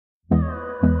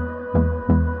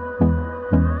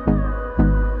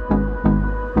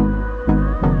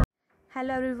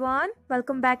Hello everyone,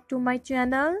 welcome back to my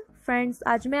channel. Friends,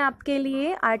 आज मैं आपके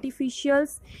लिए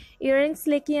आर्टिफिशियल्स इयररिंग्स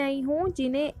लेके आई हूँ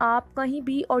जिन्हें आप कहीं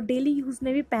भी और डेली यूज़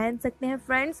में भी पहन सकते हैं।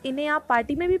 फ्रेंड्स, इन्हें आप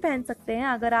पार्टी में भी पहन सकते हैं।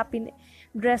 अगर आप इन्हें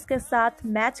ड्रेस के साथ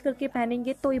मैच करके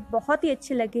पहनेंगे तो ये बहुत ही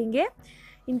अच्छे लगेंगे।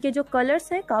 इनके जो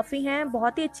कलर्स हैं काफ़ी हैं,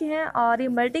 बहुत ही अच्छे हैं और ये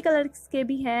मल्टी कलर्स के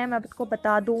भी हैं। मैं आपको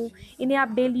बता दूं, इन्हें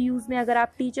आप डेली यूज़ में, अगर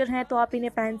आप टीचर हैं तो आप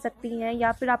इन्हें पहन सकती हैं,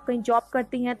 या फिर आप कहीं जॉब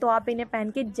करती हैं तो आप इन्हें पहन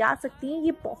के जा सकती हैं।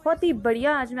 ये बहुत ही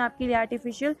बढ़िया आज मैं आपके लिए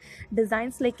आर्टिफिशियल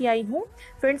डिज़ाइंस लेके आई हूँ।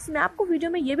 फ्रेंड्स, मैं आपको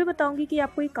वीडियो में ये भी बताऊँगी कि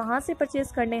आपको ये कहाँ से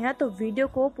परचेज़ करने हैं, तो वीडियो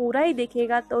को पूरा ही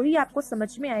देखिएगा तो ही आपको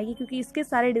समझ में आएगी, क्योंकि इसके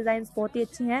सारे डिज़ाइंस बहुत ही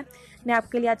अच्छे हैं। मैं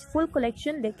आपके लिए आज फुल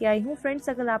कलेक्शन लेके आई हूँ। फ्रेंड्स,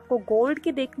 अगर आपको गोल्ड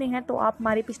के देखने हैं तो आप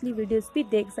हमारी पिछली वीडियोस भी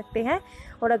देख सकते हैं,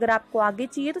 और अगर आपको आगे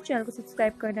चाहिए तो चैनल को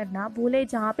सब्सक्राइब करना ना भूलें।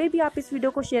 जहाँ पे भी आप इस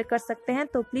वीडियो को शेयर कर सकते हैं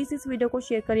तो प्लीज़ इस वीडियो को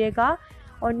शेयर करिएगा,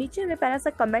 और नीचे में प्यारा सा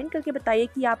कमेंट करके बताइए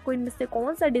कि आपको इनमें से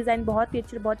कौन सा डिज़ाइन बहुत ही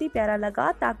अच्छा, बहुत ही प्यारा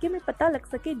लगा, ताकि हमें पता लग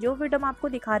सके जो वीडियो हम आपको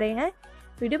दिखा रहे हैं,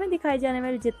 वीडियो में दिखाए जाने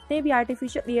वाले जितने भी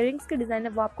आर्टिफिशियल इयररिंग्स के डिज़ाइन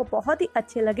है वो आपको बहुत ही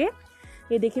अच्छे लगे।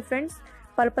 ये देखिए फ्रेंड्स,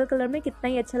 पर्पल कलर में कितना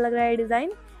ही अच्छा लग रहा है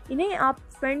डिज़ाइन। इन्हें आप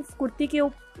फ्रेंड्स कुर्ती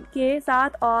के साथ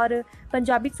और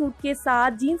पंजाबी सूट के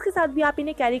साथ, जीन्स के साथ भी आप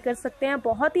इन्हें कैरी कर सकते हैं।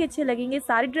 बहुत ही अच्छे लगेंगे,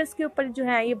 सारी ड्रेस के ऊपर जो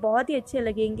है ये बहुत ही अच्छे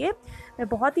लगेंगे। मैं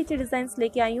बहुत ही अच्छे डिज़ाइंस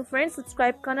लेके आई हूँ। फ्रेंड्स,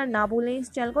 सब्सक्राइब करना ना भूलें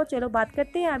इस चैनल को। चलो बात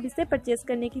करते हैं अब इसे परचेज़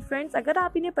करने की। फ्रेंड्स, अगर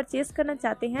आप इन्हें परचेज़ करना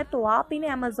चाहते हैं तो आप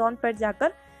इन्हें अमेज़ॉन पर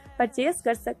जाकर परचेज़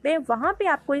कर सकते हैं। वहाँ पे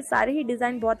आपको ये सारे ही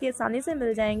डिज़ाइन बहुत ही आसानी से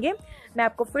मिल जाएंगे। मैं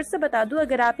आपको फिर से बता दूं,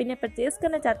 अगर आप इन्हें परचेज़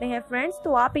करना चाहते हैं फ्रेंड्स,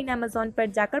 तो आप इन्हें अमेज़ॉन पर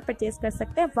जाकर परचेज़ कर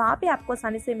सकते हैं। वहाँ पे आपको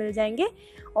आसानी से मिल जाएंगे।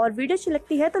 और वीडियो अच्छी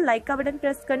लगती है तो लाइक का बटन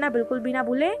प्रेस करना बिल्कुल भी ना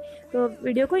भूलें। तो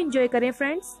वीडियो को एंजॉय करें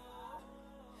फ्रेंड्स।